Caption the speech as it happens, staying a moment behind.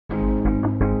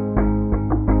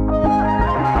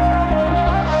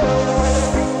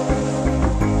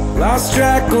Lost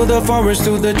track of the forest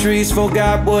through the trees,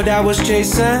 forgot what I was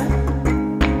chasing.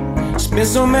 Spent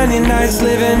so many nights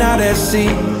living out at sea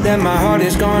that my heart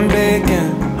is gone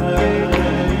vacant.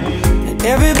 And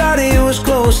everybody who was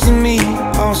close to me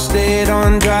all stayed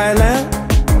on dry land.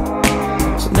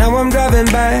 So now I'm driving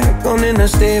back on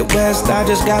Interstate West, I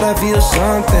just gotta feel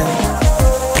something.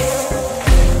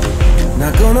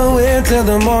 Not gonna wait till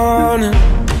the morning,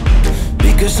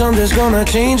 because something's gonna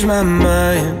change my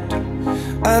mind.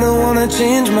 I don't wanna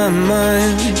change my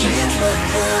mind.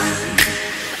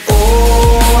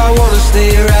 Oh, I wanna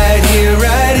stay right here,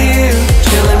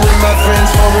 chilling with my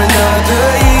friends for an